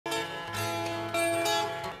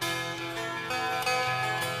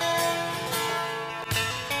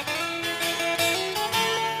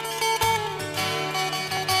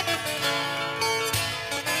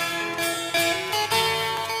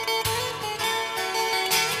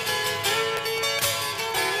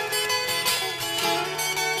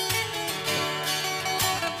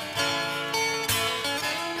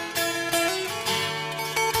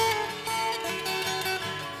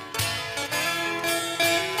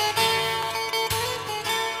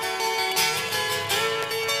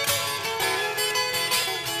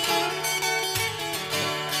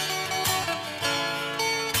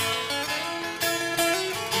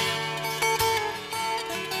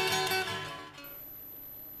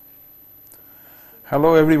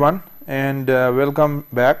Hello everyone and welcome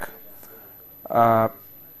back.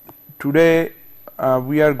 Today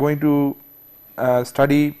we are going to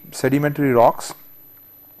study sedimentary rocks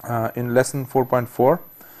in lesson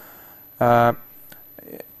 4.4.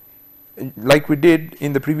 Like we did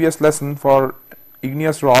in the previous lesson for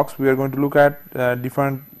igneous rocks, we are going to look at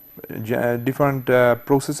different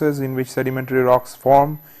processes in which sedimentary rocks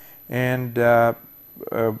form and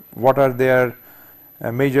what are their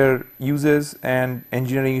major uses and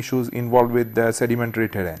engineering issues involved with the sedimentary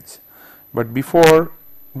terrains. But before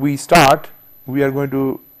we start, we are going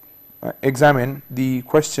to examine the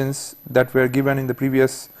questions that were given in the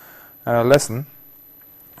previous lesson.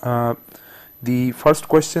 The first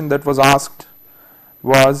question that was asked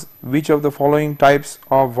was, which of the following types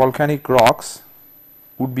of volcanic rocks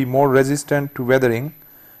would be more resistant to weathering,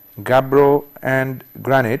 gabbro and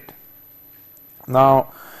granite?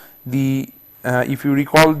 Now, if you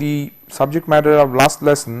recall the subject matter of last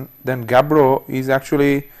lesson, then gabbro is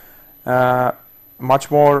actually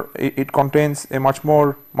much more, it contains a much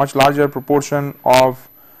larger proportion of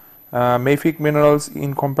mafic minerals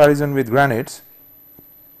in comparison with granites.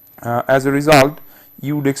 As a result,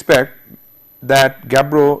 you would expect that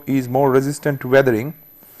gabbro is more resistant to weathering.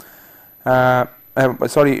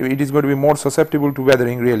 It is going to be more susceptible to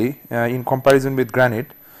weathering really in comparison with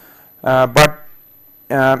granite, but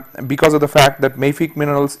because of the fact that mafic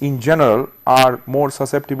minerals in general are more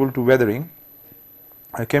susceptible to weathering,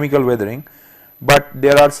 chemical weathering, but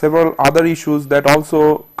there are several other issues that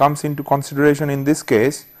also comes into consideration in this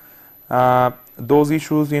case. Those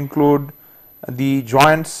issues include the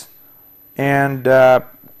joints and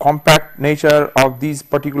compact nature of these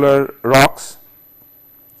particular rocks,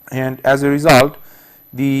 and as a result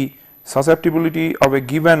the susceptibility of a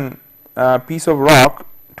given piece of rock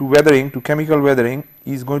to weathering, to chemical weathering,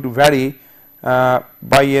 is going to vary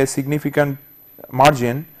by a significant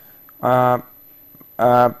margin, and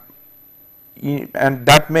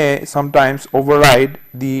that may sometimes override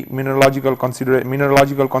the mineralogical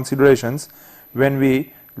considerations when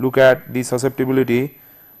we look at the susceptibility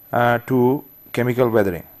to chemical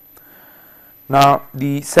weathering. Now,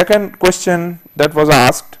 the second question that was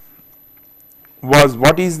asked was,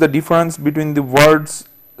 what is the difference between the words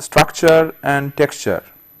structure and texture?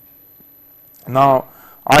 Now,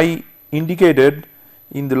 I indicated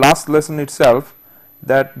in the last lesson itself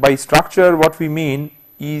that by structure what we mean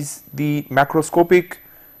is the macroscopic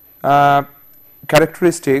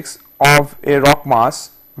characteristics of a rock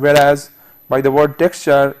mass, whereas by the word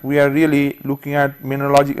texture we are really looking at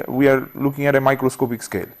a microscopic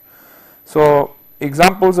scale. So,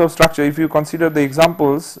 examples of structure, if you consider the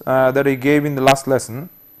examples that I gave in the last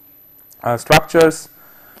lesson, structures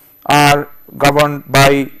are governed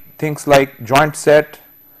by things like joint set,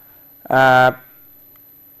 or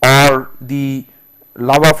the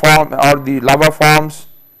lava forms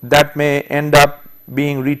that may end up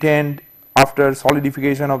being retained after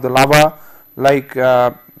solidification of the lava, like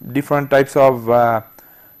different types of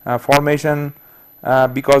formation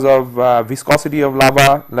because of viscosity of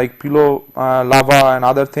lava, like pillow lava and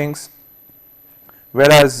other things.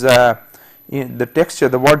 Whereas in the texture,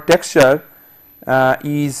 the word texture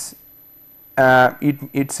is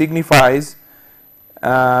it signifies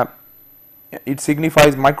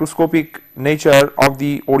microscopic nature of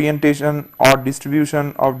the orientation or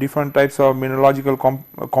distribution of different types of mineralogical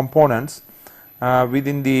components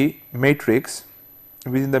within the matrix,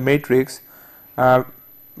 which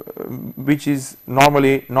is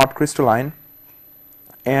normally not crystalline,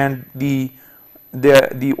 and the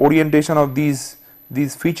orientation of these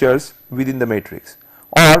features within the matrix,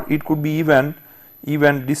 or it could be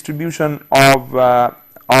even distribution of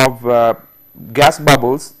gas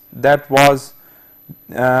bubbles that was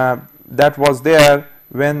there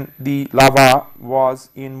when the lava was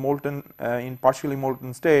in partially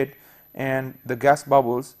molten state, and the gas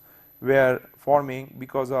bubbles were forming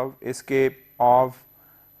because of escape of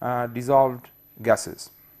dissolved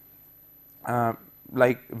gases,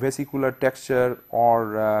 like vesicular texture,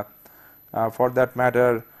 or for that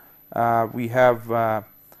matter we have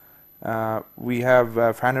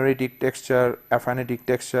phaneretic texture, aphanetic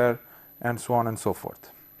texture, and so on and so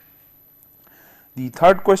forth. The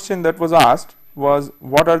third question that was asked was,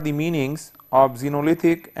 what are the meanings of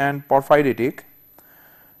xenolithic and porphyritic?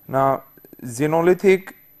 Now,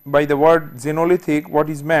 xenolithic, by the word xenolithic, what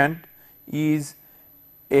is meant is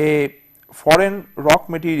a foreign rock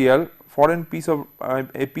material, foreign piece of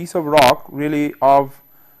a piece of rock really of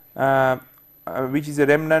which is a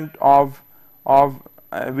remnant of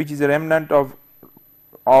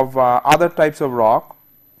other types of rock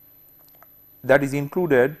that is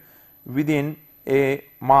included within a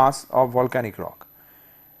mass of volcanic rock.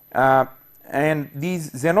 and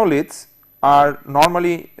these xenoliths are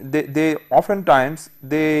normally they oftentimes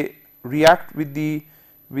they react with the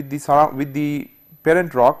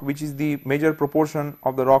parent rock, which is the major proportion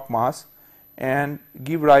of the rock mass, and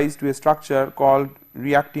give rise to a structure called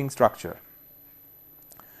reacting structure.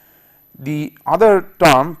 The other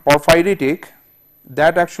term, porphyritic,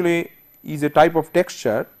 that actually is a type of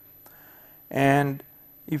texture, and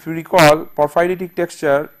if you recall, porphyritic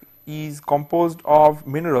texture is composed of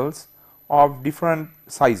minerals of different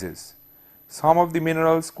sizes. Some of the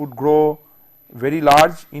minerals could grow very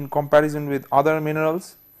large in comparison with other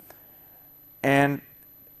minerals, and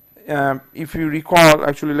if you recall,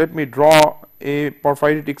 actually let me draw a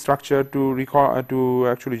porphyritic structure to recall to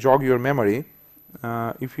actually jog your memory.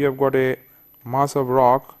 If you have got a mass of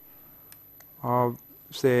rock of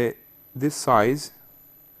say this size,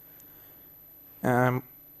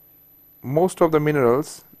 most of the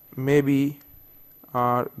minerals maybe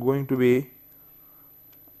are going to be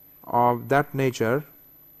of that nature.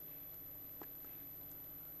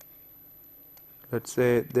 Let us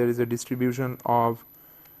say there is a distribution of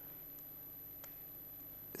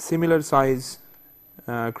similar size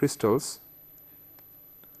crystals,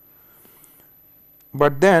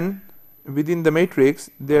 but then within the matrix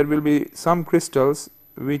there will be some crystals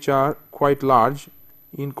which are quite large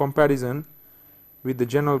in comparison with the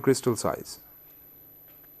general crystal size.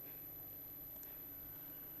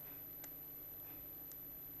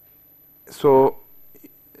 So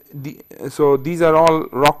these are all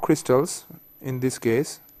rock crystals. In this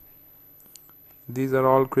case, these are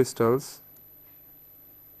all crystals,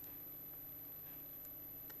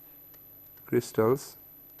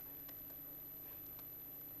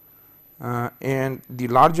 and the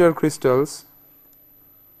larger crystals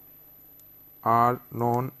are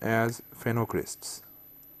known as phenocrysts.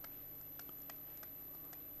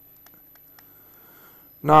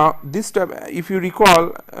 Now, this step, if you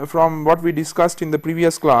recall from what we discussed in the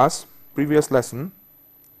previous lesson,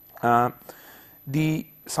 the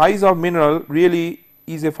size of mineral really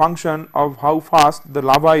is a function of how fast the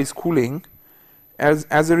lava is cooling.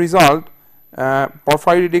 As a result,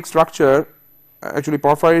 porphyritic structure, actually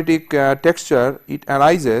porphyritic texture, it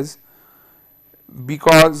arises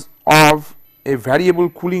because of a variable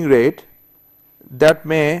cooling rate that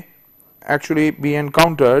may actually be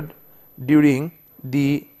encountered during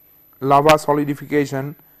the lava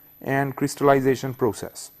solidification and crystallization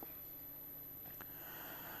process.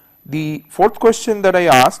 The fourth question that I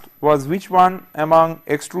asked was, which one among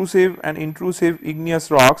extrusive and intrusive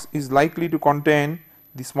igneous rocks is likely to contain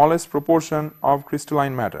the smallest proportion of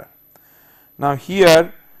crystalline matter? Now,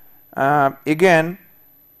 here again,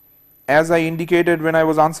 as I indicated when I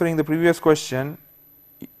was answering the previous question,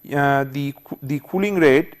 the cooling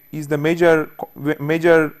rate is the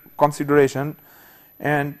major consideration,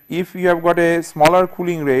 and if you have got a smaller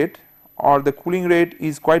cooling rate or the cooling rate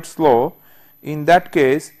is quite slow, in that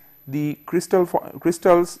case the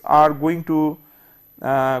crystals are going to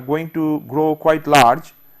grow quite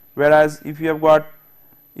large, whereas if you have got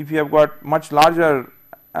much larger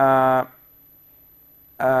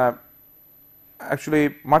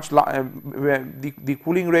actually the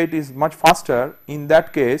cooling rate is much faster, in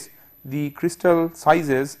that case the crystal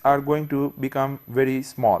sizes are going to become very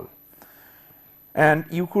small. And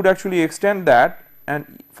you could actually extend that,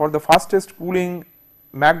 and for the fastest cooling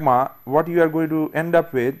magma, what you are going to end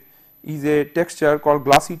up with is a texture called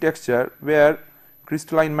glassy texture, where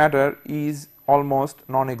crystalline matter is almost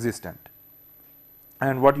non-existent,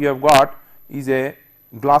 and what you have got is a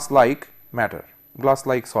glass-like matter,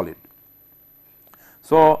 glass-like solid.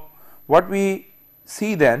 So, what we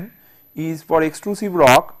see then is, for extrusive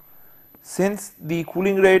rock, since the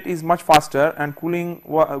cooling rate is much faster, and cooling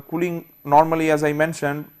normally, as I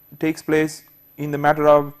mentioned, takes place in the matter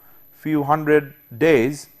of few hundred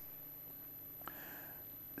days.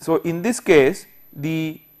 So, in this case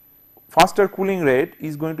the faster cooling rate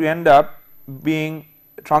is going to end up being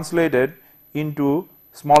translated into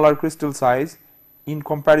smaller crystal size in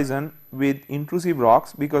comparison with intrusive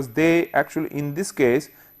rocks, because they actually, in this case,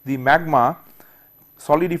 the magma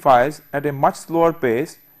solidifies at a much slower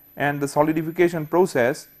pace, and the solidification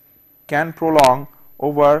process can prolong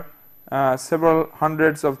over several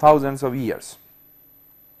hundreds of thousands of years.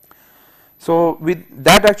 So, with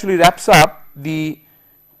that actually wraps up the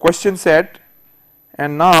question set,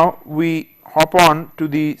 and now we hop on to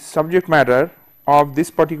the subject matter of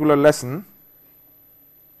this particular lesson.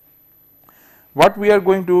 What we are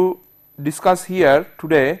going to discuss here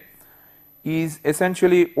today is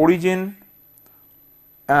essentially origin,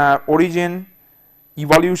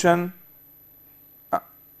 evolution,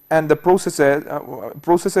 and the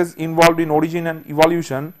processes involved in origin and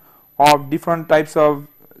evolution of different types of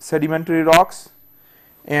sedimentary rocks,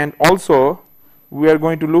 and also we are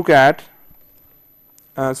going to look at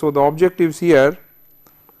so the objectives here,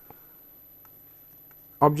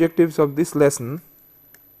 objectives of this lesson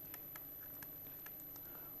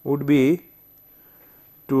would be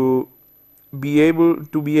to be able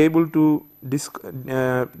to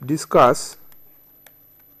discuss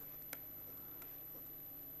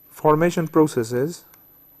formation processes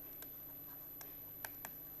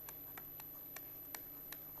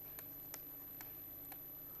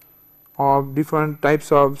of different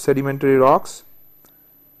types of sedimentary rocks,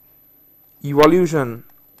 evolution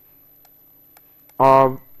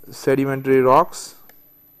of sedimentary rocks,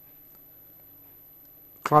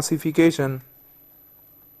 classification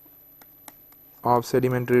of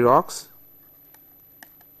sedimentary rocks,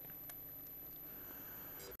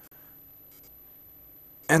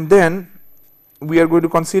 and then we are going to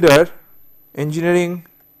consider engineering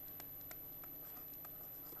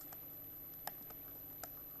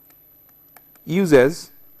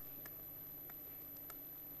uses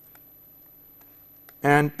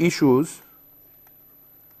and issues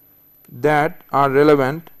that are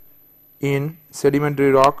relevant in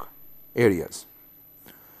sedimentary rock areas.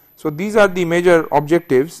 So, these are the major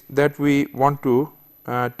objectives that we want to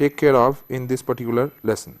take care of in this particular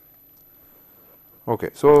lesson. Okay.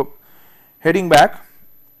 So, heading back,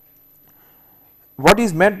 what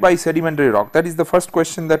is meant by sedimentary rock? That is the first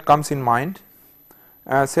question that comes in mind.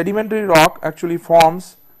 Sedimentary rock actually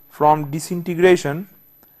forms from disintegration,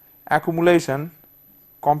 accumulation,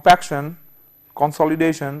 compaction,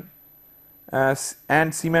 consolidation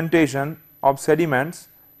and cementation of sediments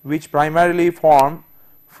which primarily form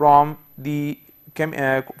from the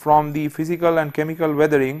physical and chemical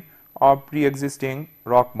weathering of pre-existing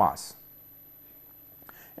rock mass.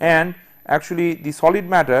 And actually the solid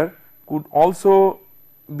matter could also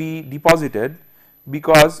be deposited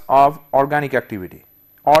because of organic activity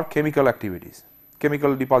or chemical activities,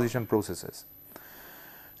 chemical deposition processes.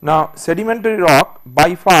 Now, sedimentary rock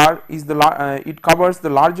by far is it covers the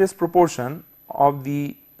largest proportion of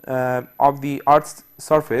the Earth's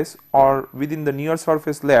surface or within the near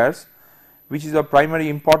surface layers, which is of primary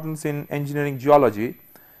importance in engineering geology.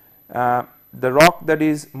 The rock that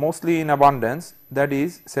is mostly in abundance, that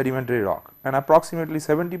is sedimentary rock, and approximately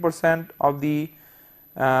 70% of the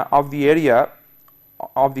area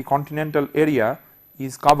of the continental area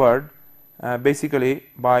is covered basically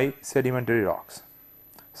by sedimentary rocks.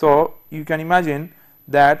 So, you can imagine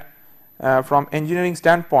that from engineering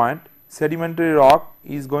standpoint, sedimentary rock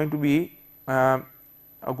is going to be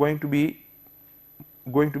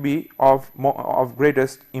of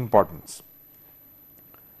greatest importance.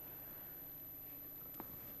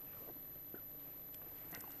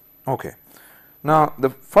 Okay. Now, the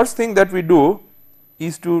first thing that we do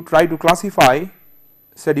is to try to classify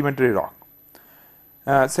sedimentary rock.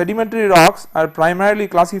 Sedimentary rocks are primarily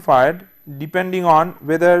classified depending on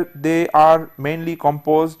whether they are mainly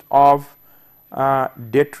composed of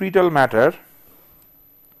detrital matter,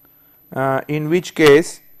 in which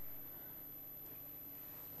case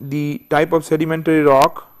the type of sedimentary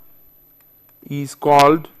rock is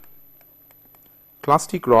called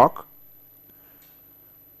clastic rock,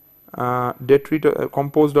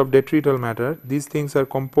 composed of detrital matter. These things are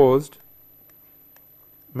composed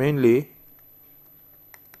mainly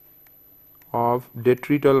of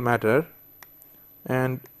detrital matter,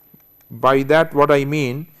 and by that what I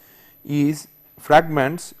mean is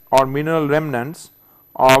fragments or mineral remnants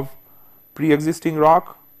of pre-existing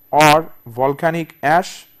rock or volcanic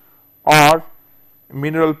ash or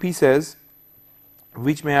mineral pieces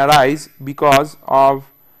which may arise because of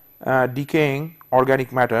decaying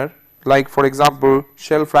organic matter, like for example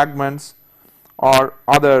shell fragments or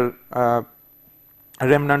other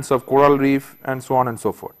remnants of coral reef and so on and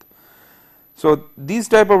so forth. So, these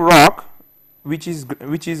type of rock which is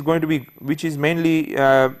mainly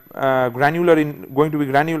somewhat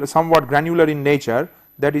granular in nature,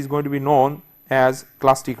 that is going to be known as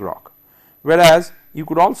clastic rock, whereas you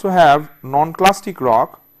could also have non-clastic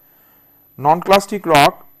rock. Non-clastic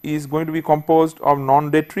rock is going to be composed of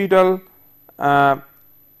non-detrital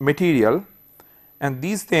material, and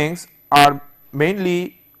these things are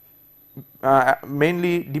mainly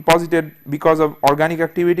deposited because of organic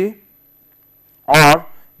activity, or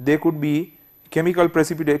they could be chemical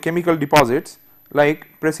deposits like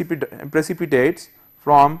precipitates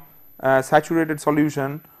from saturated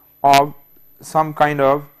solution of some kind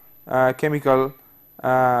of chemical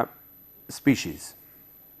species.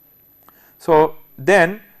 So,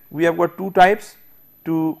 then we have got two types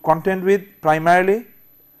to contend with primarily.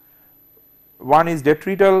 One is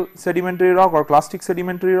detrital sedimentary rock or clastic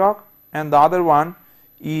sedimentary rock, and the other one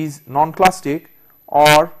is non-clastic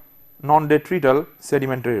or non-detrital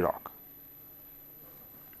sedimentary rock.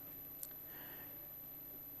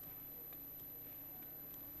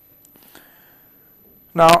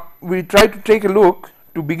 Now, we try to take a look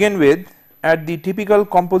to begin with at the typical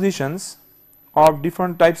compositions of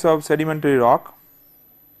different types of sedimentary rock.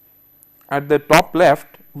 At the top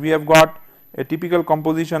left, we have got a typical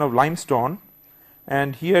composition of limestone,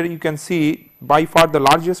 and here you can see by far the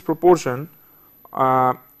largest proportion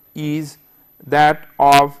is that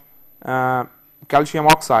of calcium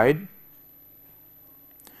oxide,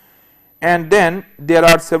 and then there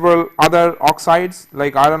are several other oxides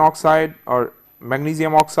like iron oxide or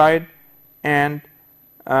magnesium oxide and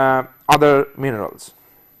other minerals,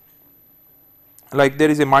 like there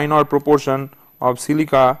is a minor proportion of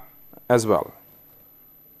silica as well.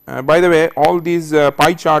 By the way, all these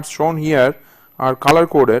pie charts shown here are color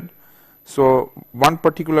coded. So, one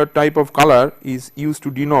particular type of color is used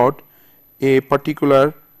to denote a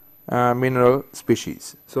particular mineral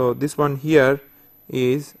species. So, this one here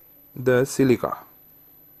is the silica.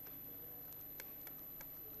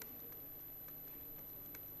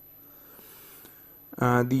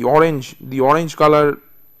 The orange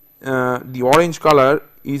color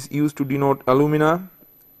is used to denote alumina.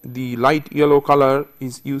 The light yellow color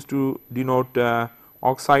is used to denote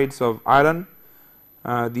oxides of iron.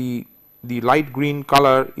 The light green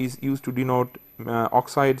color is used to denote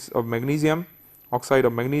oxide of magnesium.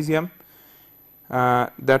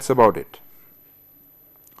 That's about it.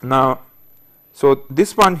 Now, so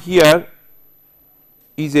this one here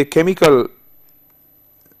is a chemically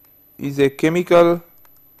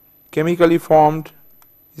formed,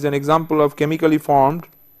 is an example of chemically formed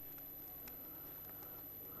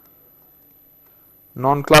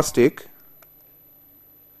non-clastic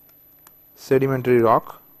sedimentary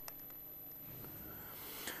rock.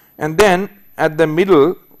 And then at the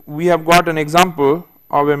middle we have got an example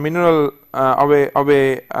of a mineral of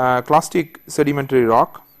a clastic sedimentary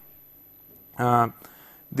rock.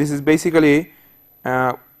 This is basically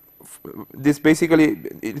it's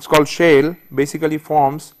called shale, basically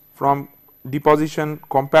forms from deposition,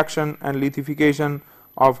 compaction and lithification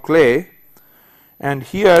of clay. And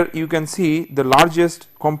here you can see the largest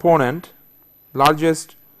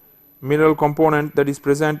mineral component that is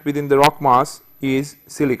present within the rock mass is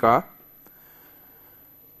silica,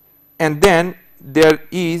 and then there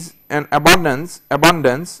is an abundance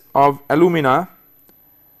of alumina,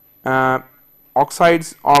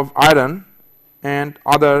 oxides of iron and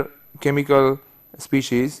other chemical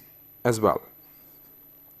species as well.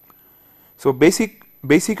 So,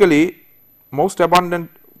 basically most abundant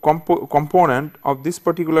component of this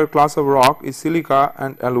particular class of rock is silica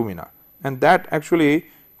and alumina, and that actually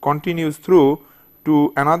continues through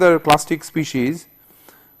to another clastic species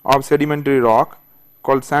of sedimentary rock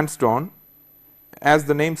called sandstone. As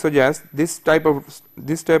the name suggests, this type of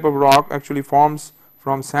rock actually forms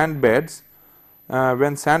from sand beds.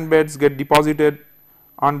 When sand beds get deposited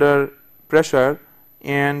under pressure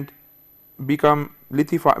and becomes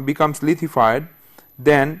lithified,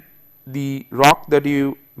 then the rock that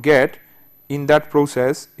you get in that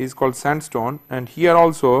process is called sandstone. And here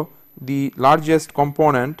also the largest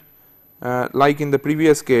component, like in the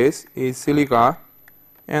previous case, is silica,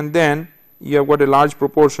 and then you have got a large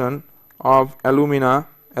proportion of alumina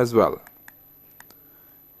as well.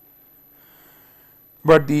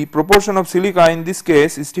 But the proportion of silica in this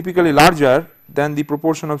case is typically larger than the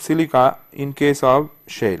proportion of silica in case of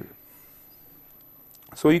shale.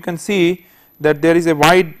 So, you can see that there is a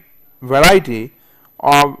wide variety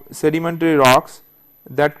of sedimentary rocks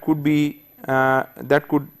that could be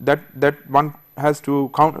that one has to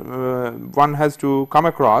come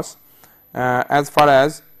across as far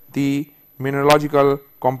as the mineralogical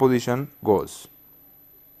composition goes.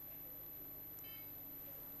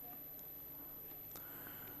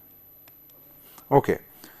 Okay.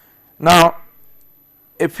 Now,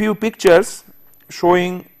 a few pictures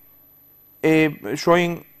showing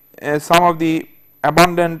some of the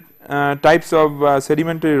abundant types of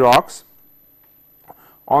sedimentary rocks.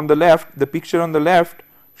 On the left, the picture on the left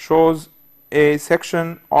shows a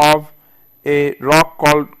section of a rock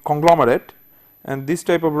called conglomerate, and this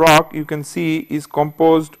type of rock you can see is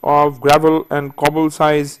composed of gravel and cobble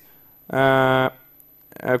size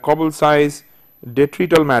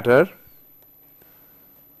detrital matter.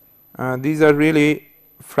 These are really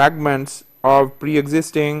fragments of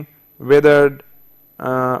pre-existing weathered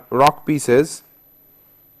rock pieces.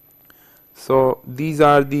 So, these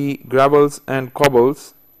are the gravels and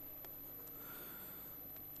cobbles.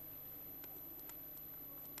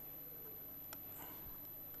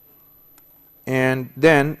 and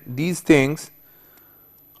then these things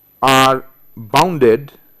are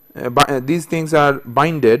bounded, these things are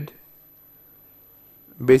binded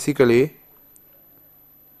basically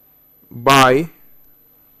by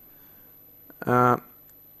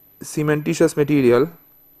cementitious material,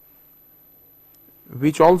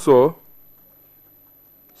 which also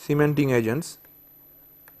cementing agents,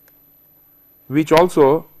 which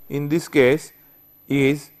also in this case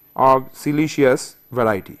is of siliceous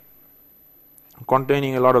variety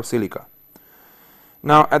containing a lot of silica.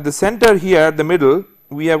 Now, at the center here, the middle,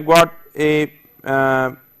 we have got a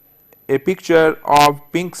picture of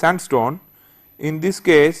pink sandstone. In this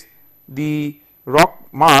case, the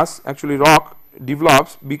rock mass, actually rock,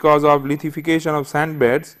 develops because of lithification of sand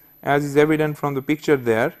beds, as is evident from the picture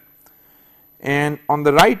there. And on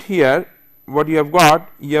the right here, what you have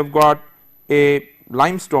got a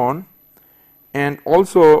limestone, and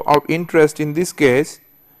also of interest in this case,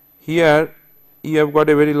 here you have got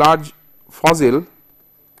a very large fossil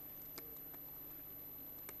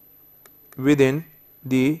within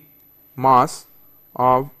the mass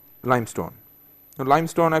of limestone. Now,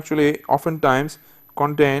 limestone actually oftentimes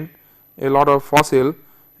contain a lot of fossil,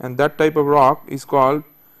 and that type of rock is called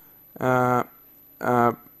how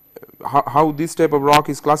this type of rock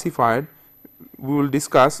is classified we will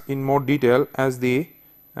discuss in more detail as the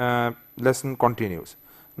lesson continues.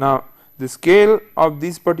 Now, the scale of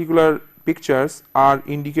these particular pictures are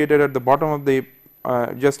indicated at the bottom of the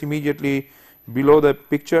just immediately below the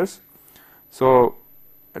pictures. So,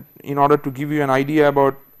 in order to give you an idea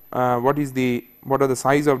about what are the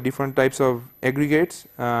size of different types of aggregates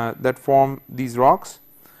that form these rocks.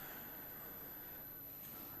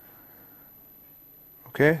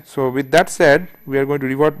 Okay, so with that said, we are going to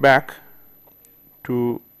revert back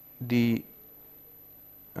to the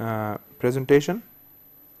presentation.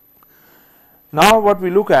 Now, what we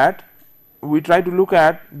look at, we try to look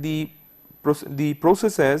at the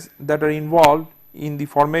processes that are involved in the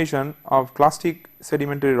formation of clastic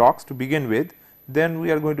sedimentary rocks to begin with. Then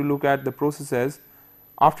we are going to look at the processes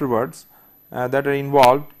afterwards that are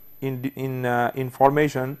involved in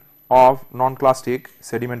formation of non-clastic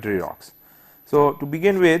sedimentary rocks. So, to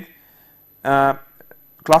begin with,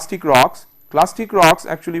 clastic rocks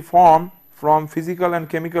actually form from physical and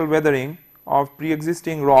chemical weathering of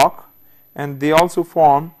pre-existing rock, and they also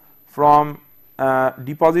form from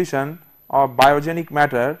deposition of biogenic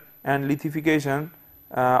matter and lithification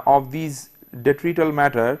of these detrital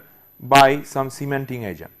matter by some cementing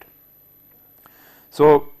agent.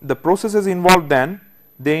 So, the processes involved then,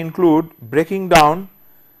 they include breaking down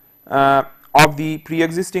of the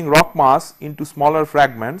pre-existing rock mass into smaller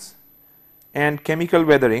fragments and chemical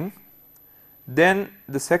weathering. Then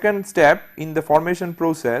the second step in the formation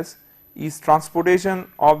process is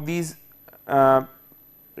transportation of these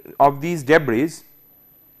debris,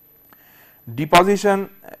 deposition,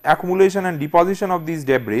 accumulation and deposition of these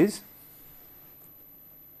debris,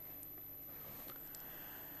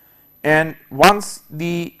 and once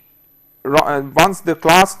the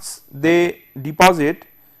clasts they deposit,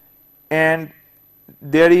 and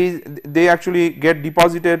they actually get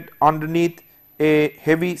deposited underneath a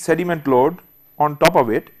heavy sediment load on top of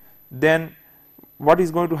it, then what is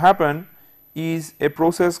going to happen is a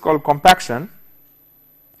process called compaction,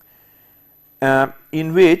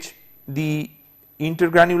 in which the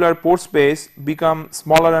intergranular pore space become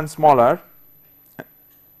smaller and smaller,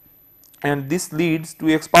 and this leads to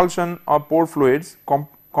expulsion of pore fluids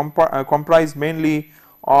comprised mainly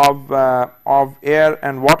of air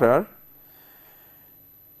and water.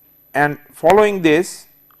 And following this,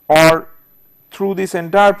 or through this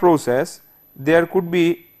entire process, there could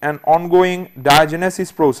be an ongoing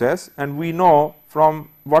diagenesis process, and we know from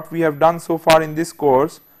what we have done so far in this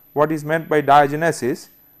course what is meant by diagenesis.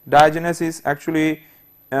 Diagenesis actually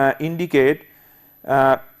indicate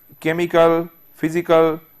chemical,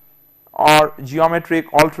 physical or geometric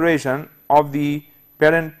alteration of the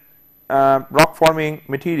parent rock forming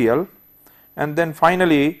material, and then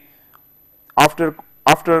finally after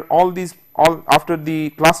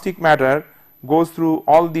the clastic matter goes through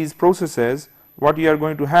all these processes, what you are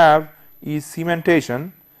going to have is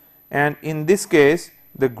cementation, and in this case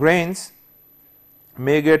the grains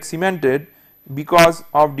may get cemented because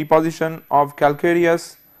of deposition of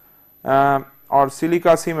calcareous or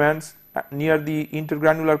silica cements near the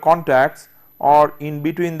intergranular contacts or in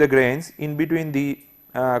between the grains, in between the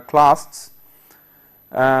clasts,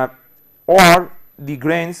 or the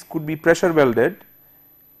grains could be pressure welded,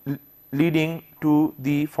 leading to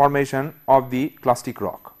the formation of the clastic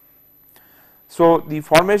rock. So, the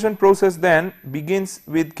formation process then begins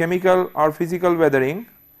with chemical or physical weathering,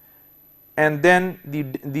 and then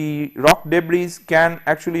the rock debris can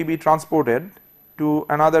actually be transported to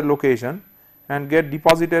another location and get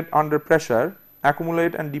deposited under pressure,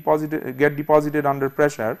 accumulate and get deposited under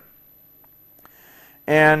pressure,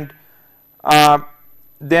 and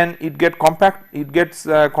then it gets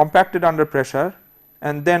compacted under pressure,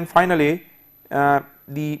 and then finally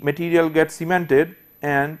the material gets cemented,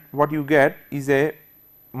 and what you get is a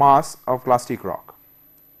mass of clastic rock.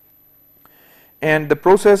 And the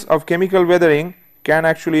process of chemical weathering can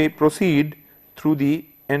actually proceed through the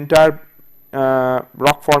entire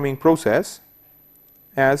rock forming process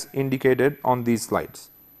as indicated on these slides.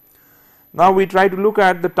 Now we try to look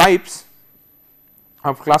at the types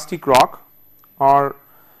of clastic rock, or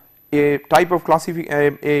a type of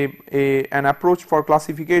an approach for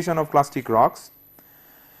classification of clastic rocks.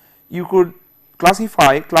 You could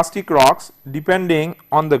classify clastic rocks depending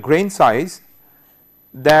on the grain size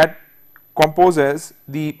that composes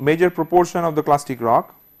the major proportion of the clastic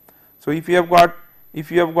rock. So if you have got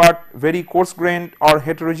very coarse grained or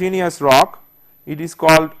heterogeneous rock, it is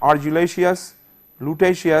called argillaceous,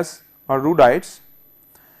 lutaceous or rudites.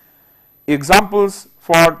 Examples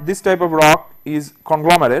for this type of rock is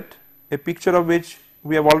conglomerate, a picture of which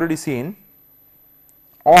we have already seen,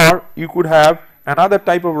 or you could have another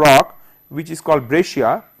type of rock which is called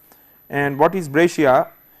breccia. And what is breccia?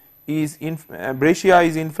 Breccia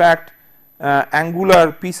is in fact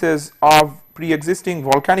angular pieces of pre-existing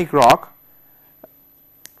volcanic rock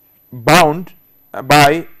bound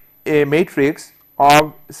by a matrix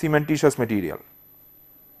of cementitious material.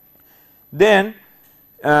 Then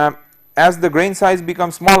as the grain size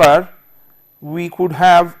becomes smaller, we could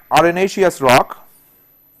have arenaceous rock,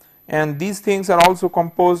 and these things are also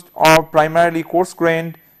composed of primarily coarse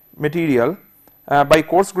grained material. By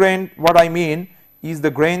coarse grained, what I mean is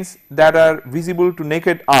the grains that are visible to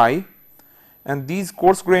naked eye, and these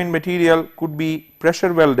coarse grained material could be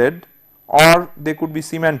pressure welded or they could be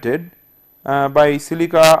cemented by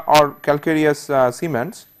silica or calcareous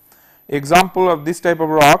cements. Example of this type of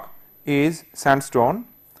rock is sandstone.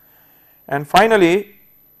 And finally,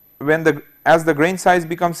 as the grain size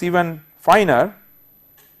becomes even finer,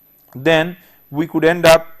 then we could end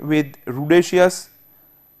up with rudaceous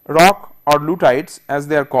rock or lutites as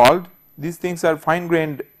they are called. These things are fine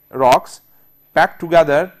grained rocks packed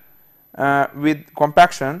together with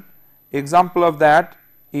compaction. Example of that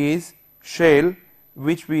is shale,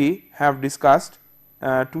 which we have discussed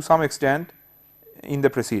to some extent in the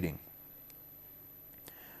preceding.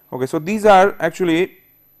 Okay, so these are actually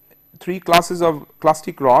three classes of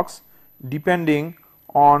clastic rocks depending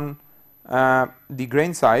on the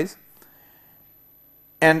grain size,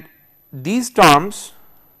 and these terms,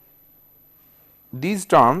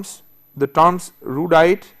 the terms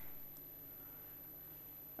rudite,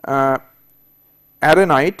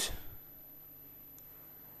 arenite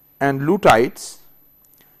and lutites,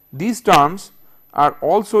 these terms are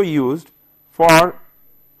also used for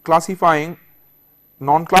classifying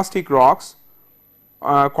non-clastic rocks,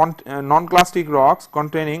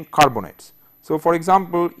 containing carbonates. So for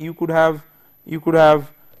example, you could have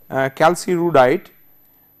calcirudite.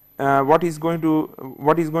 What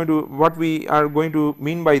we are going to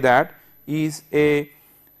mean by that is a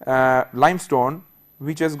limestone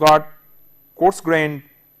which has got coarse grained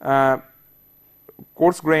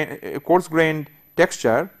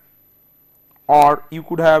texture, or you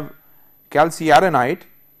could have calciarenite,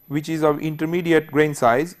 which is of intermediate grain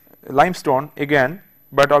size, limestone again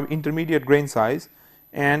but of intermediate grain size,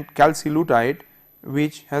 and calcilutite,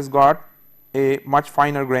 which has got a much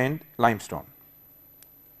finer grained limestone.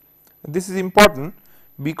 This is important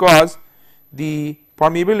because the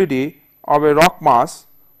permeability of a rock mass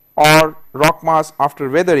or rock mass after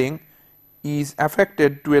weathering is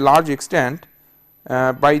affected to a large extent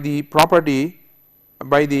by the property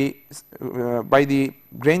by the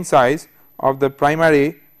grain size of the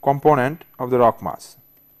primary component of the rock mass.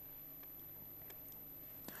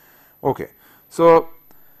 Okay. So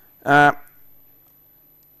a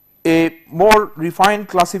more refined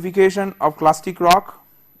classification of clastic rock.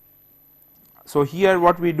 So here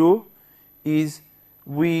what we do is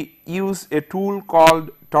we use a tool called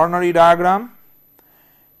ternary diagram,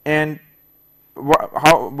 and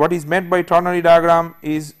what is meant by ternary diagram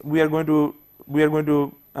is we are going to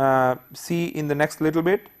see in the next little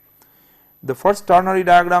bit. The first ternary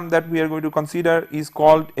diagram that we are going to consider is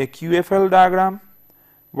called a QFL diagram.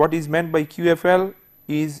 What is meant by QFL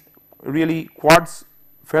is really quartz,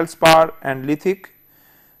 feldspar and lithic.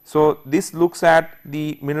 So this looks at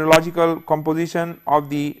the mineralogical composition of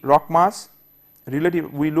the rock mass.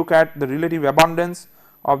 We look at the relative abundance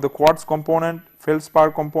of the quartz component,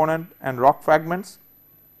 feldspar component and rock fragments.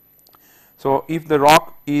 So, if the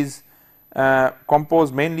rock is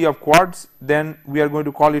composed mainly of quartz, then we are going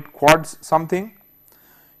to call it quartz something.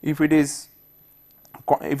 If it is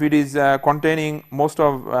containing most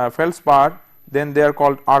of feldspar, then they are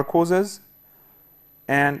called arkoses,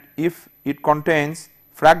 and if it contains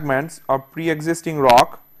fragments of pre-existing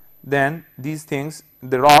rock, then these things,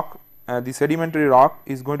 the rock, the sedimentary rock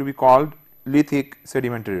is going to be called lithic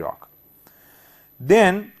sedimentary rock.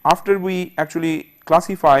 Then after we actually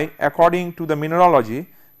classify according to the mineralogy,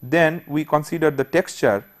 then we consider the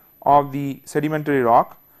texture of the sedimentary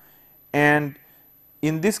rock, and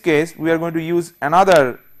in this case we are going to use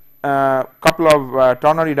another couple of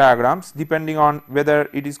ternary diagrams depending on whether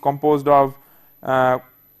it is composed of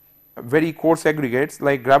very coarse aggregates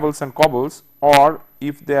like gravels and cobbles, or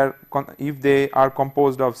if they are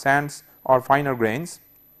composed of sands or finer grains.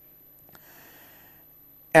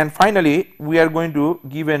 And finally, we are going to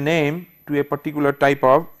give a name to a particular type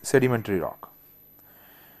of sedimentary rock.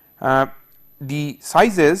 The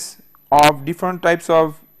sizes of different types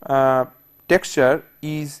of texture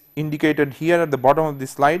is indicated here at the bottom of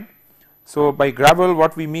this slide. So, by gravel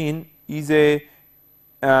what we mean is a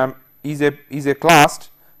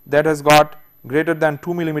clast that has got greater than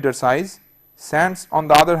 2 millimeter size. Sands on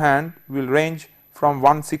the other hand will range from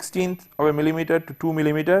 1/16th of a millimeter to 2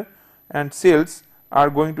 millimeter, and silts are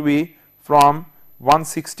going to be from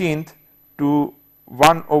 1/16th to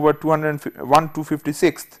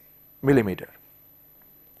 1/256th millimeter.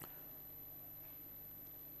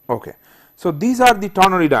 Okay. So, these are the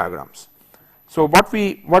ternary diagrams. So, what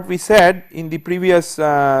we said in the previous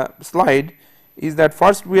slide is that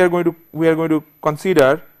first we are going to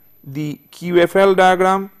consider the QFL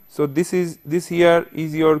diagram. So, this here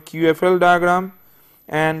is your QFL diagram,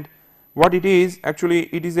 and what it is actually,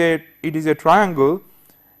 it is a triangle,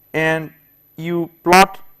 and you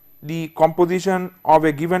plot the composition of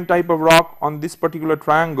a given type of rock on this particular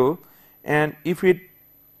triangle, and if it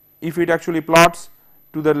actually plots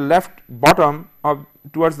to the left bottom of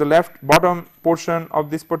towards the left bottom portion of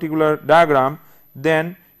this particular diagram,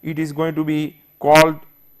 then it is going to be called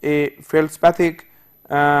a feldspathic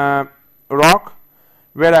rock,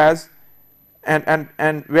 whereas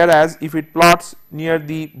whereas if it plots near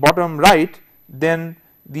the bottom right, then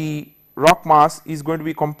the rock mass is going to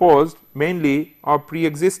be composed mainly of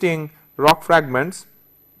pre-existing rock fragments.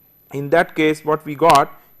 In that case what we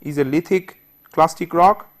got is a lithic clastic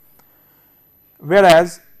rock,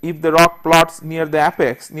 whereas if the rock plots near the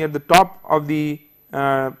apex, near the top of the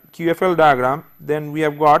QFL diagram, then we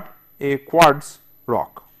have got a quartz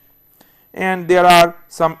rock. And there are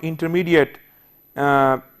some intermediate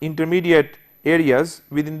areas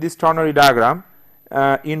within this ternary diagram,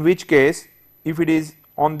 in which case if it is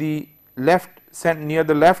on the left near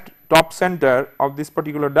the left top center of this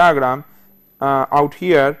particular diagram out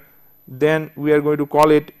here, then we are going to call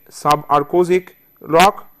it subarkosic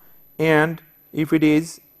rock, and if it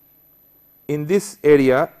is in this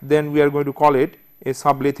area, then we are going to call it a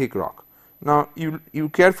sublithic rock. Now, you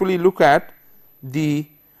carefully look at the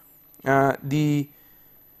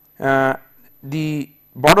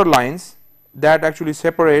border lines that actually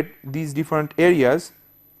separate these different areas,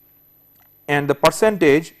 and the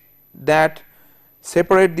percentage that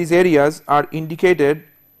separate these areas are indicated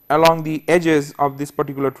along the edges of this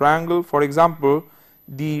particular triangle. For example,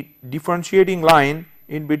 the differentiating line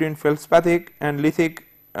in between feldspathic and lithic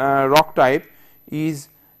rock type is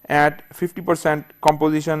at 50%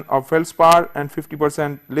 composition of feldspar and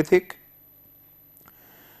 50% lithic,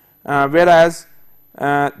 whereas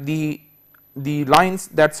the lines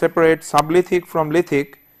that separate sublithic from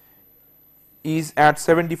lithic is at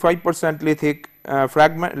 75%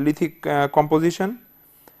 lithic composition,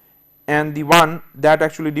 and the one that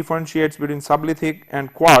actually differentiates between sublithic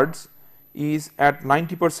and quartz is at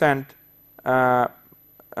 90%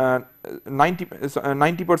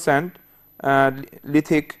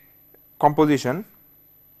 lithic composition,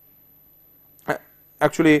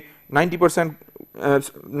 actually 90%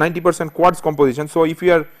 quartz composition. So, if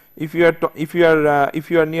you are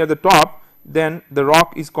near the top, then the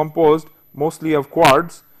rock is composed mostly of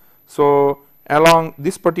quartz. So, along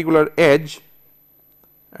this particular edge,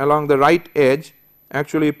 along the right edge,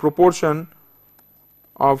 actually proportion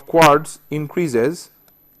of quartz increases,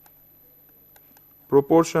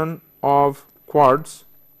 proportion of quartz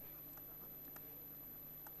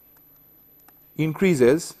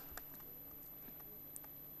increases,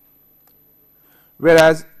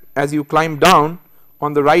 whereas as you climb down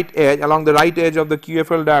on the right edge, along the right edge of the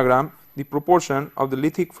QFL diagram, the proportion of the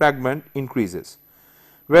lithic fragment increases,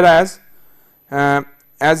 whereas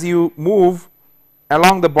as you move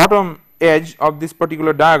along the bottom edge of this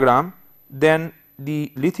particular diagram, then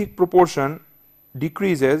the lithic proportion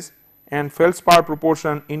decreases and feldspar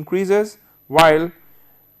proportion increases, while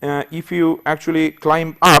if you actually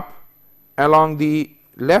climb up along the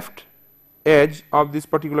left edge of this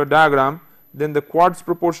particular diagram, then the quartz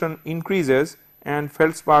proportion increases and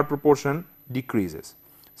feldspar proportion decreases.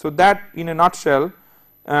 So, that in a nutshell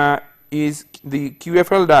is the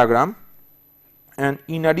QFL diagram, and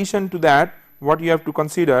in addition to that, what you have to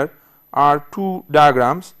consider are two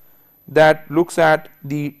diagrams that looks at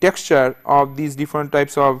the texture of these different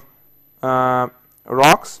types of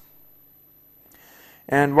rocks.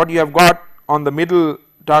 And what you have got on the middle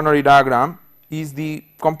ternary diagram is the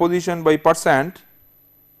composition by percent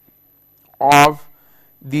of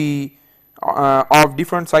the of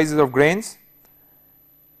different sizes of grains.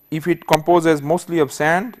 If it composes mostly of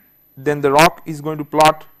sand, then the rock is going to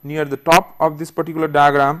plot near the top of this particular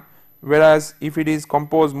diagram, whereas if it is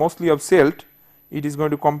composed mostly of silt, it is going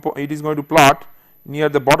to plot near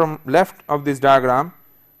the bottom left of this diagram,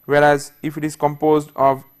 whereas if it is composed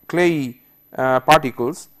of clayey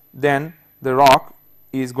particles, then the rock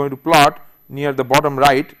is going to plot near the bottom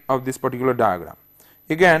right of this particular diagram.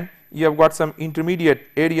 Again, you have got some intermediate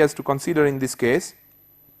areas to consider in this case,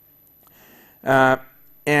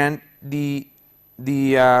 and the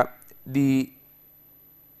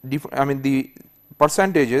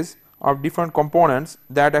percentages of different components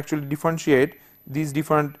that actually differentiate these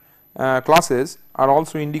different classes are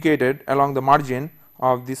also indicated along the margin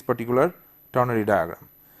of this particular ternary diagram.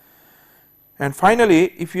 And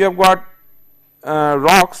finally, if you have got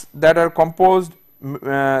rocks that are composed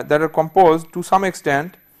to some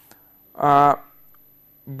extent by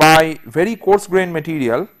very coarse grained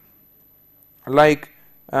material like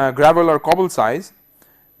gravel or cobble size,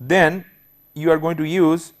 then you are going to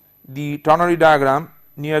use the ternary diagram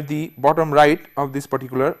near the bottom right of this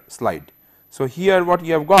particular slide. So, here what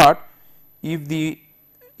you have got, if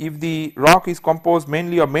the rock is composed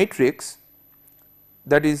mainly of matrix,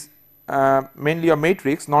 that is mainly a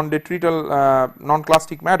matrix, non-detrital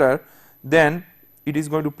non-clastic matter, then it is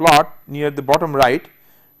going to plot near the bottom right,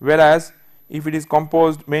 whereas if it is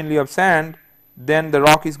composed mainly of sand, then the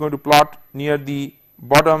rock is going to plot near the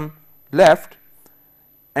bottom left,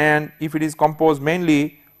 and if it is composed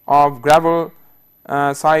mainly of gravel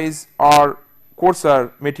size or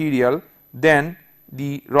coarser material, then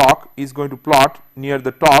the rock is going to plot near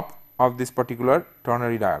the top of this particular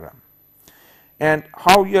ternary diagram. And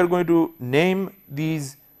how you are going to name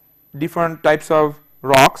these different types of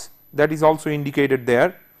rocks, that is also indicated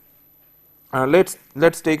there.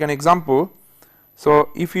 Let's take an example. So,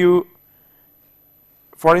 if you,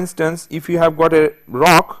 for instance, if you have got a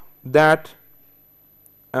rock that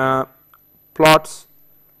plots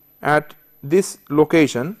at this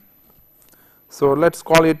location, so let us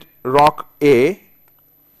call it rock A.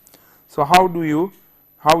 So, how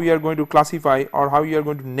we are going to classify or how we are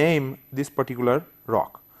going to name this particular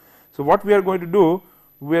rock. So, what we are going to do,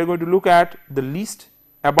 we are going to look at the least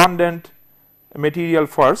abundant material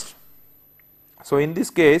first. So, in this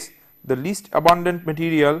case, the least abundant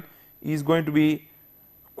material is going to be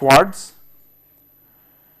quartz,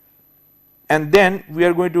 and then we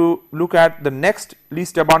are going to look at the next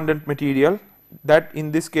least abundant material, that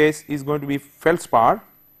in this case is going to be feldspar.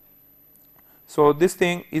 So, this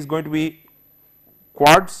thing is going to be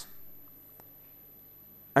quartz,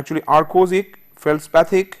 actually arcosic,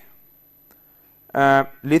 feldspathic,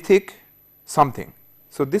 lithic, something.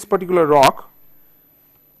 So, this particular rock,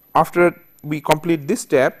 after we complete this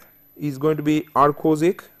step, is going to be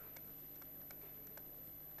arcosic,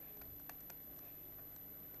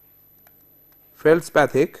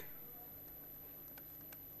 feldspathic,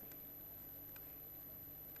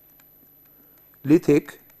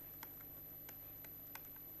 lithic,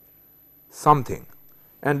 something.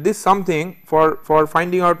 And this something, for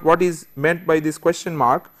finding out what is meant by this question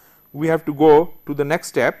mark, we have to go to the next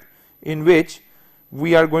step, in which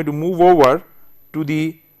we are going to move over to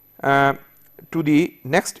the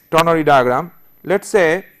next ternary diagram. Let us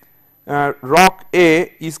say rock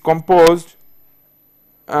A is composed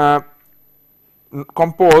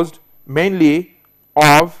mainly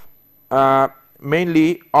of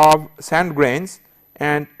sand grains,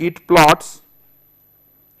 and it plots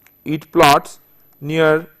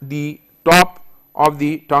near the top of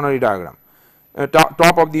the ternary diagram,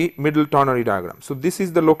 top of the middle ternary diagram. So, this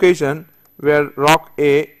is the location where rock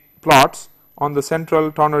A plots on the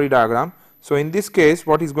central ternary diagram. So, in this case,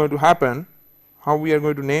 what is going to happen, how we are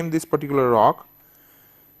going to name this particular rock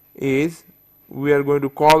is, we are going to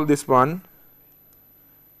call this one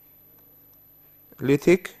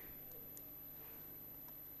lithic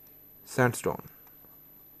sandstone.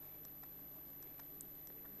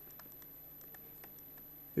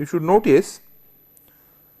 you should notice,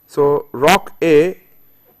 so rock A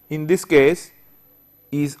in this case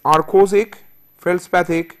is archosic,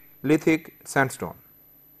 feldspathic, lithic sandstone.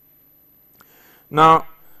 Now,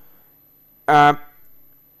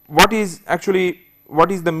 what is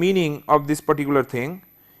the meaning of this particular thing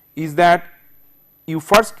is that you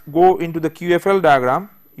first go into the QFL diagram,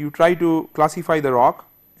 you try to classify the rock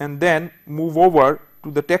and then move over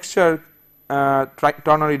to the texture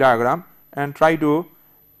ternary diagram and try to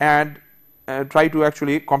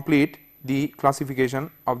actually complete the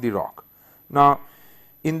classification of the rock. Now,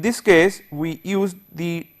 in this case we used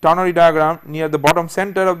the ternary diagram near the bottom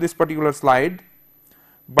center of this particular slide,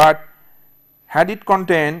 but had it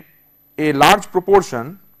contained a large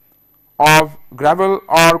proportion of gravel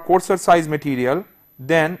or coarser size material,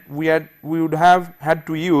 then we would have had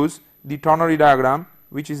to use the ternary diagram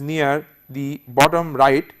which is near the bottom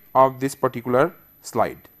right of this particular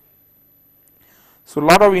slide. So,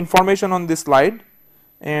 lot of information on this slide,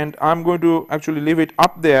 and I am going to actually leave it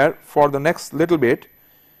up there for the next little bit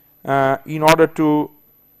in order to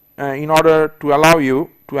allow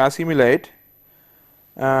you to assimilate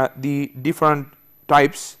the different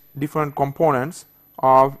types, different components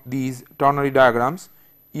of these ternary diagrams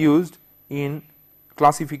used in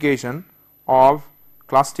classification of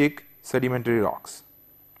clastic sedimentary rocks.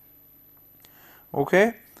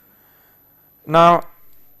 Okay. Now,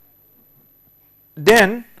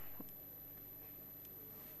 then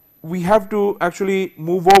we have to actually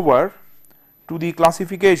move over to the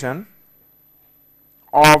classification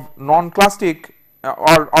of non-clastic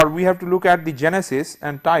or we have to look at the genesis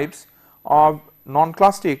and types of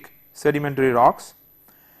non-clastic sedimentary rocks.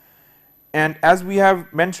 And as we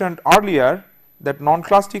have mentioned earlier, that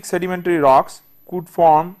non-clastic sedimentary rocks could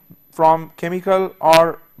form from chemical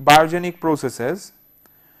or biogenic processes,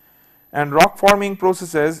 and rock forming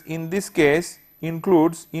processes in this case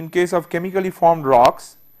includes, in case of chemically formed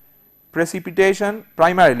rocks, precipitation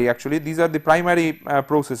primarily, actually these are the primary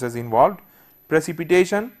processes involved: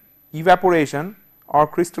 precipitation, evaporation or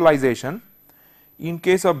crystallization. In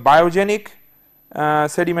case of biogenic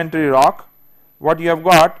sedimentary rock, what you have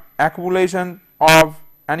got, accumulation of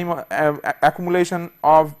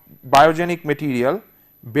biogenic material,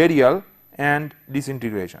 burial and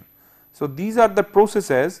disintegration. So, these are the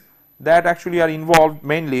processes that actually are involved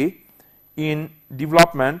mainly in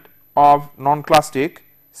development of non-clastic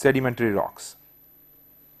sedimentary rocks.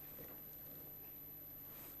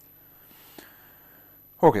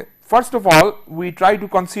 Okay. First of all, we try to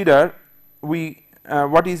consider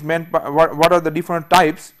what is meant by what are the different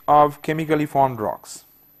types of chemically formed rocks.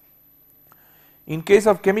 In case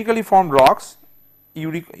of chemically formed rocks,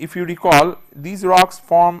 if you recall, these rocks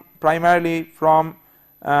form primarily from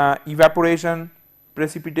evaporation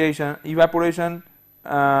and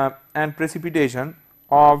precipitation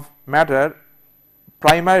of matter,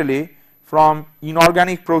 primarily from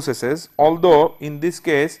inorganic processes, although in this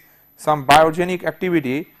case some biogenic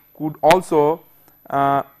activity could also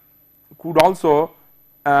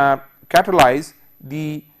catalyze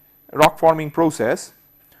the rock forming process.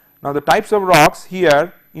 Now, the types of rocks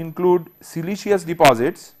here include siliceous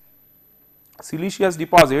deposits. Siliceous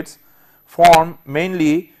deposits form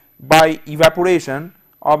mainly by evaporation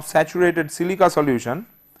of saturated silica solution.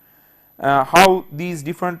 How these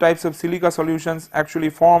different types of silica solutions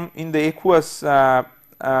actually form in the aqueous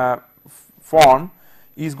form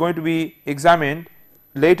is going to be examined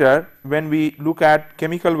later when we look at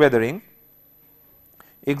chemical weathering.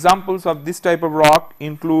 Examples of this type of rock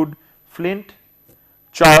include flint,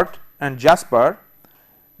 chert and jasper.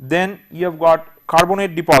 Then you have got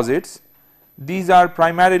carbonate deposits. These are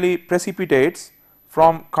primarily precipitates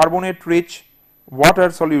from carbonate rich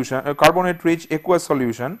water solution, carbonate rich aqueous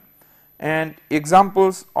solution, and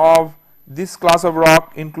examples of this class of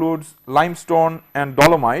rock includes limestone and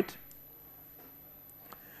dolomite.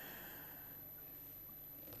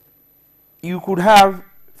 You could have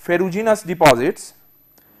ferruginous deposits.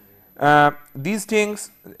 These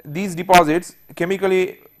deposits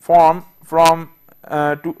chemically form from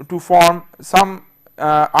to form some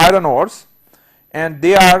iron ores, and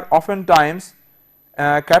they are oftentimes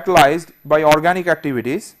catalyzed by organic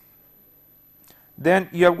activities. Then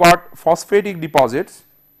you have got phosphatic deposits.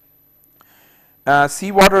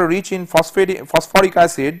 Seawater rich in phosphoric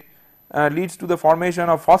acid leads to the formation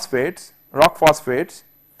of phosphates, rock phosphates,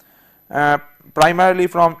 primarily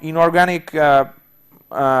from inorganic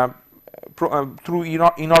through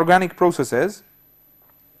inorganic processes.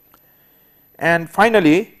 And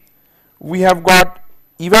finally, we have got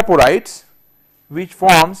evaporites, which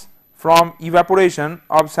forms from evaporation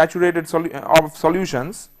of saturated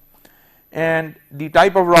solutions, and the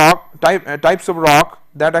types of rock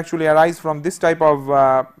that actually arise from this type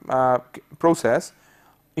of process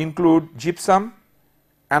include gypsum,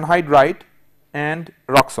 anhydrite and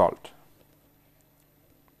rock salt.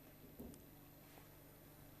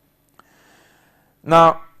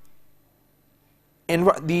 Now, in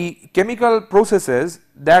the chemical processes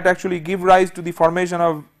that actually give rise to the formation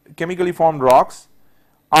of chemically formed rocks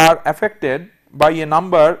are affected by a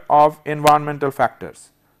number of environmental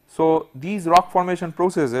factors. So, these rock formation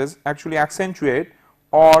processes actually accentuate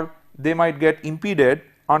or they might get impeded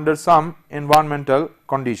under some environmental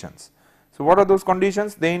conditions. So, what are those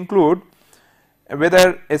conditions? They include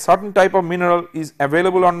whether a certain type of mineral is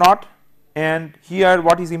available or not, and here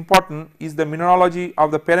what is important is the mineralogy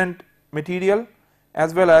of the parent material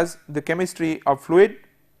as well as the chemistry of fluid.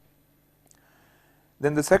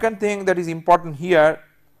 Then the second thing that is important here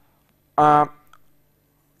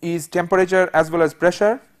is temperature as well as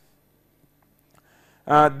pressure.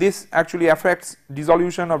 This actually affects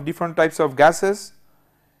dissolution of different types of gases,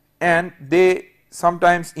 and they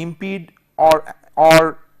sometimes impede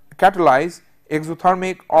or catalyze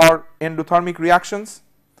exothermic or endothermic reactions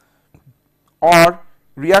or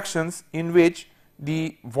reactions in which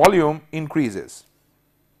the volume increases.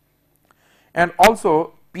 And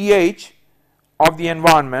also pH of the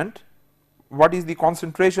environment, what is the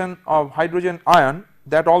concentration of hydrogen ion,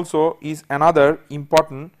 that also is another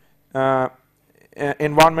important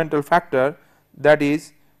environmental factor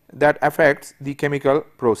that affects the chemical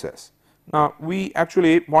process. Now, we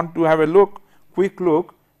actually want to have a quick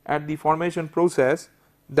look at the formation process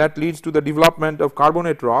that leads to the development of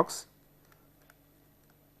carbonate rocks,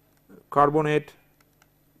 carbonate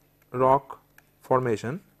rock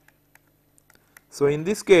formation. So, in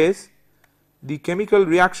this case the chemical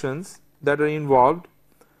reactions that are involved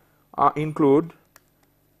include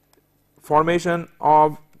formation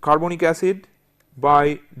of carbonic acid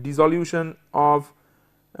by dissolution of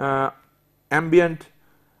ambient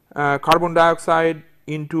carbon dioxide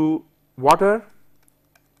into water,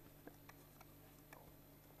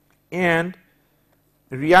 and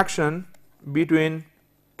reaction between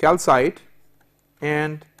calcite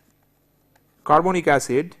and carbonic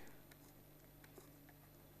acid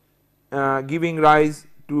giving rise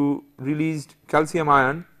to released calcium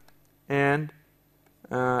ion and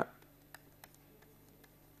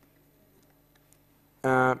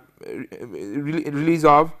release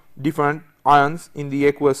of different ions in the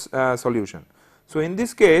aqueous solution. So, in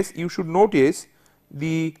this case you should notice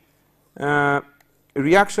the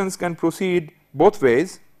reactions can proceed both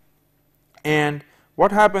ways, and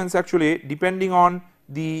what happens actually depending on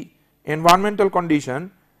the environmental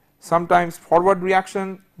condition, sometimes forward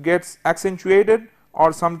reaction gets accentuated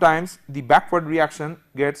or sometimes the backward reaction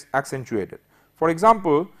gets accentuated. For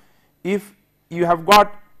example, if you have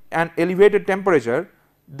got an elevated temperature,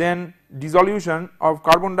 then dissolution of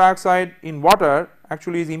carbon dioxide in water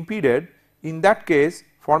actually is impeded. In that case,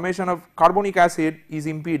 formation of carbonic acid is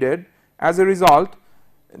impeded. As a result,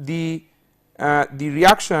 the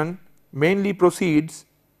reaction mainly proceeds,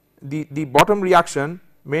 the bottom reaction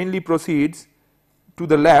mainly proceeds to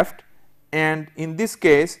the left, and in this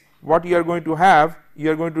case what you are going to have,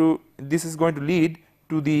 this is going to lead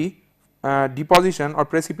to the deposition or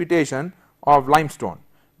precipitation of limestone.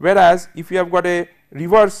 Whereas if you have got a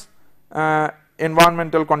reverse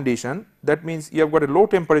environmental condition, that means you have got a low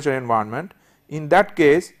temperature environment, in that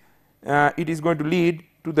case it is going to lead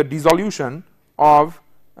to the dissolution of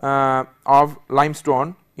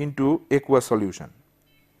limestone into aqueous solution.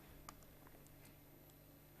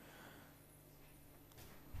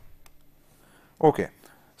 Okay.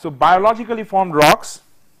 So, biologically formed rocks,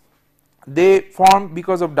 they form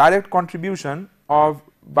because of direct contribution of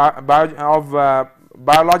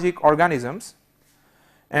biologic organisms,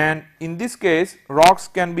 and in this case rocks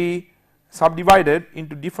can be subdivided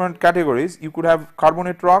into different categories. You could have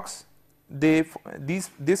carbonate rocks.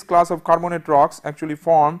 This class of carbonate rocks actually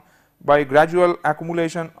form by gradual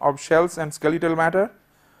accumulation of shells and skeletal matter,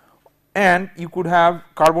 and you could have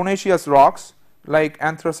carbonaceous rocks like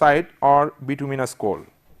anthracite or bituminous coal.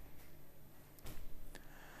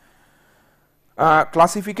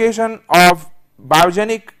 Classification of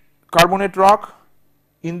biogenic carbonate rock,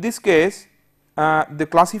 in this case the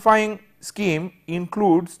classifying scheme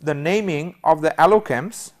includes the naming of the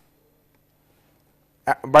allochems.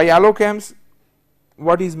 By allochems,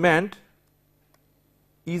 what is meant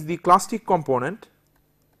is the clastic component,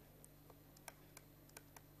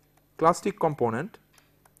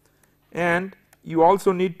 and you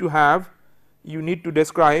also need to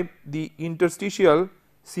describe the interstitial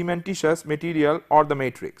cementitious material or the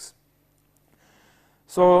matrix.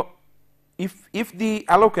 So, if the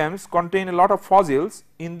allochems contain a lot of fossils,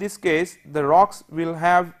 in this case the rocks will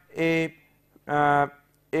have a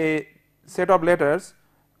set of letters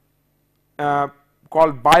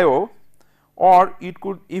called bio, or it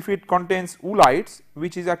could, if it contains oolites,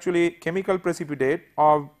 which is actually chemical precipitate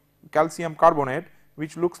of calcium carbonate,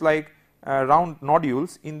 which looks like round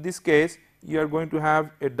nodules. In this case you are going to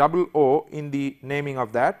have a double O in the naming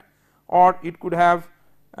of that, or it could have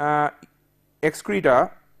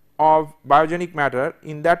excreta of biogenic matter.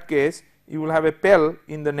 In that case you will have a PEL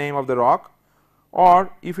in the name of the rock,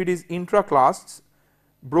 or if it is intraclasts,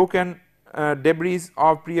 broken debris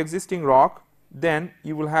of pre-existing rock, then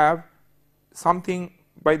you will have something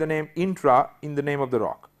by the name intra in the name of the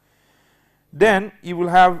rock. Then you will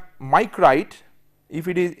have micrite, if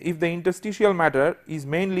the interstitial matter is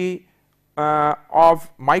mainly of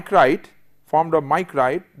micrite, formed of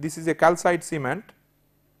micrite. This is a calcite cement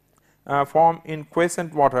formed in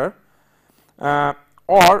quiescent water,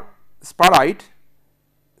 or sparite.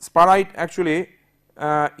 Sparite actually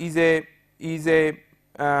is a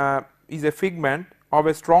figment of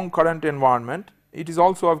a strong current environment. It is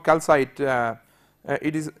also of calcite.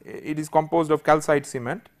 It is composed of calcite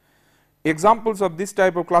cement. Examples of this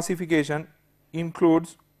type of classification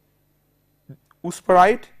includes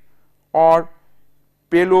usparite or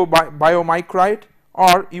paleobiomicrite,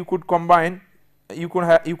 or you could combine, you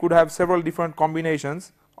could have several different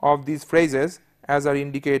combinations of these phrases as are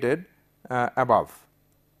indicated above.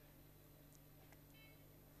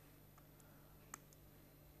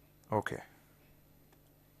 Okay.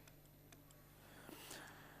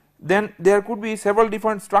 Then there could be several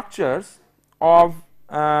different structures of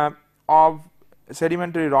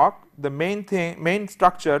sedimentary rock. The main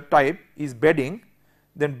structure type is bedding.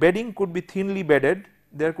 Then bedding could be thinly bedded.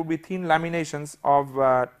 There could be thin laminations of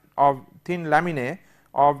thin laminae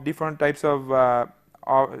of different types of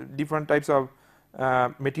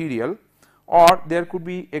material, or there could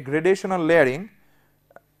be a gradational layering,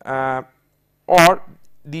 or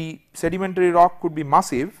the sedimentary rock could be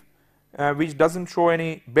massive, which does not show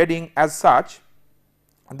any bedding as such.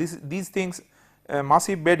 These things,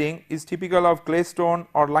 massive bedding is typical of claystone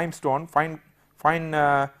or limestone, fine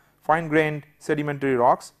grained sedimentary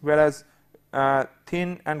rocks, whereas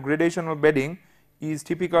thin and gradational bedding is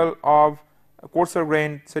typical of coarser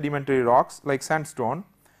grained sedimentary rocks like sandstone.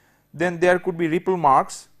 Then there could be ripple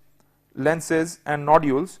marks, lenses and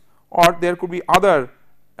nodules, or there could be other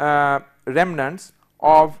remnants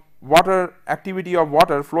of water activity of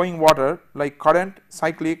water, flowing water like current,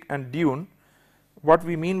 cyclic and dune. What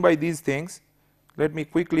we mean by these things, let me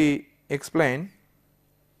quickly explain.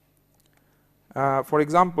 For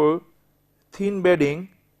example, thin bedding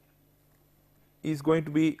is going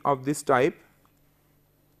to be of this type.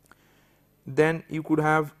 Then you could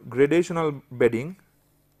have gradational bedding.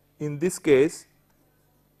 In this case,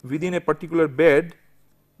 within a particular bed,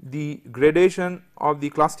 the gradation of the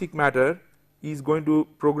clastic matter is going to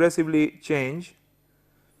progressively change.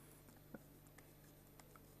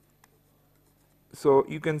 So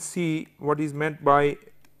you can see what is meant by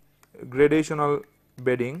gradational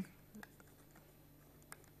bedding,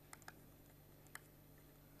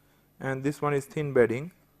 and this one is thin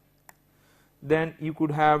bedding. Then you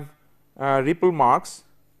could have ripple marks.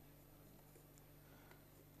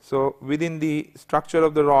 So within the structure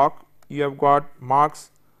of the rock you have got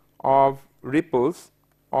marks of ripples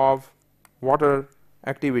of water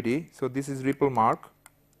activity. So this is ripple mark.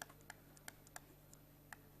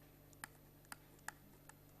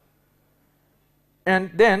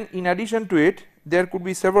 And then in addition to it, there could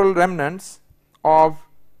be several remnants of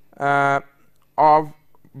biogenic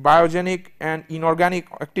and inorganic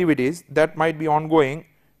activities that might be ongoing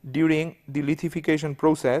during the lithification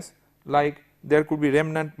process, like there could be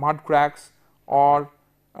remnant mud cracks or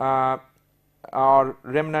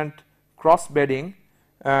remnant cross bedding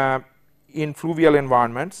in fluvial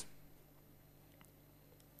environments.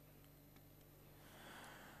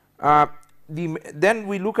 Then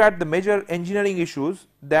we look at the major engineering issues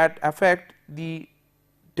that affect the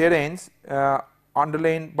terrains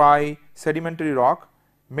underlain by sedimentary rock.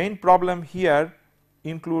 Main problem here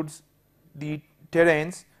includes the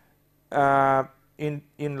terrains in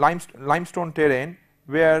limestone terrain,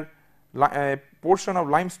 where a portion of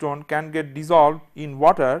limestone can get dissolved in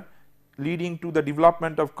water, leading to the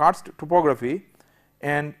development of karst topography,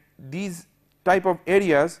 and these type of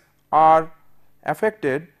areas are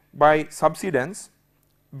affected by subsidence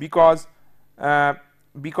because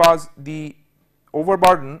the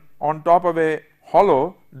overburden on top of a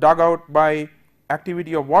hollow dug out by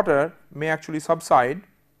activity of water may actually subside.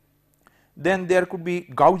 Then there could be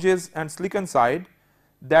gouges and slickenside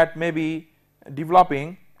that may be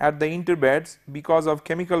developing at the interbeds because of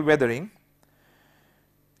chemical weathering.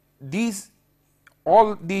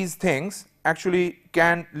 All these things actually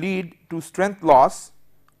can lead to strength loss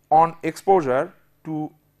on exposure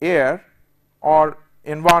to air or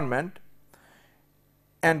environment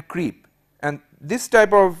and creep, and this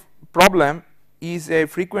type of problem is a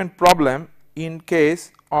frequent problem in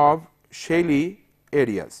case of shaly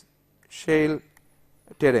areas, shale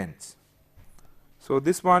terrains. So,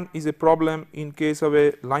 this one is a problem in case of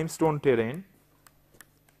a limestone terrain.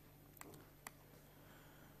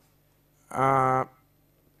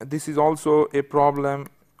 This is also a problem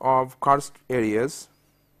of karst areas.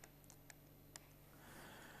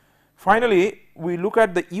 Finally, we look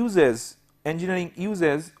at the uses, engineering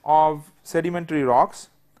uses of sedimentary rocks.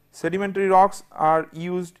 Sedimentary rocks are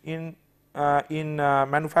used in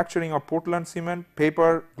manufacturing of Portland cement,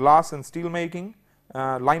 paper, glass and steel making.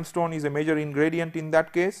 Limestone is a major ingredient in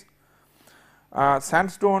that case.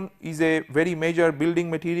 Sandstone is a very major building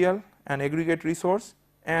material and aggregate resource,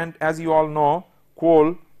 and as you all know,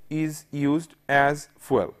 coal is used as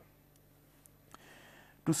fuel.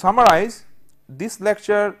 To summarize, this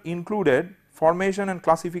lecture included formation and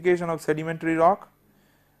classification of sedimentary rock.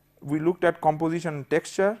 We looked at composition and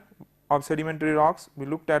texture of sedimentary rocks, we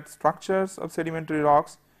looked at structures of sedimentary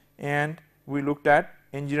rocks, and we looked at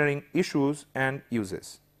engineering issues and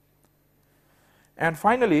uses. And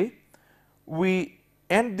finally, we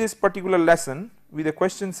end this particular lesson with a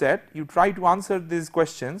question set. You try to answer these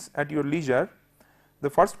questions at your leisure. The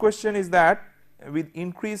first question is that with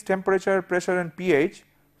increased temperature, pressure and pH,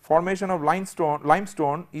 formation of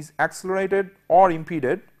limestone is accelerated or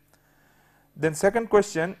impeded. Then second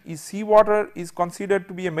question is, seawater is considered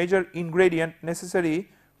to be a major ingredient necessary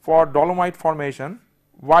for dolomite formation,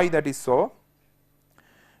 why that is so?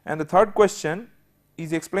 And the third question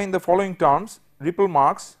is, explain the following terms: ripple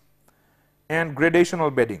marks and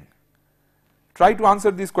gradational bedding. Try to answer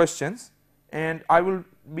these questions, and I will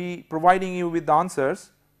be providing you with the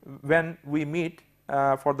answers when we meet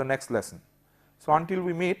for the next lesson. So, until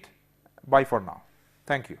we meet, bye for now.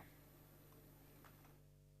 Thank you.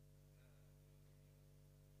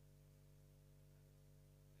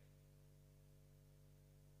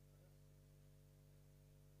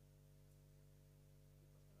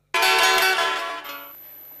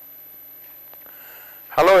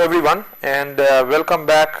 Hello everyone, and welcome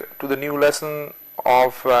back to the new lesson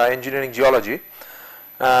of engineering geology.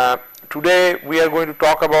 Today we are going to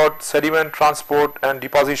talk about sediment transport and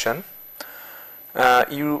deposition.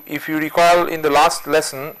 If you recall, in the last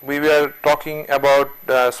lesson we were talking about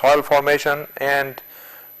soil formation, and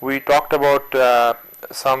we talked about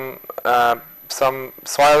some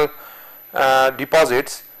soil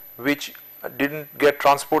deposits which didn't get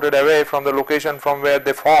transported away from the location from where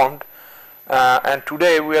they formed. And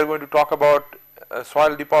today we are going to talk about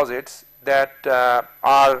soil deposits that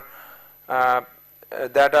are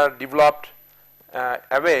developed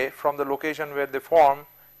away from the location where they form,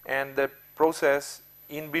 and the process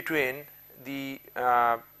in between the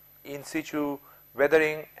in situ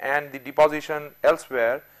weathering and the deposition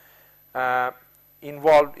elsewhere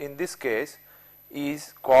involved in this case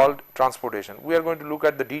is called transportation. We are going to look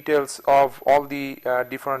at the details of all the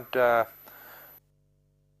different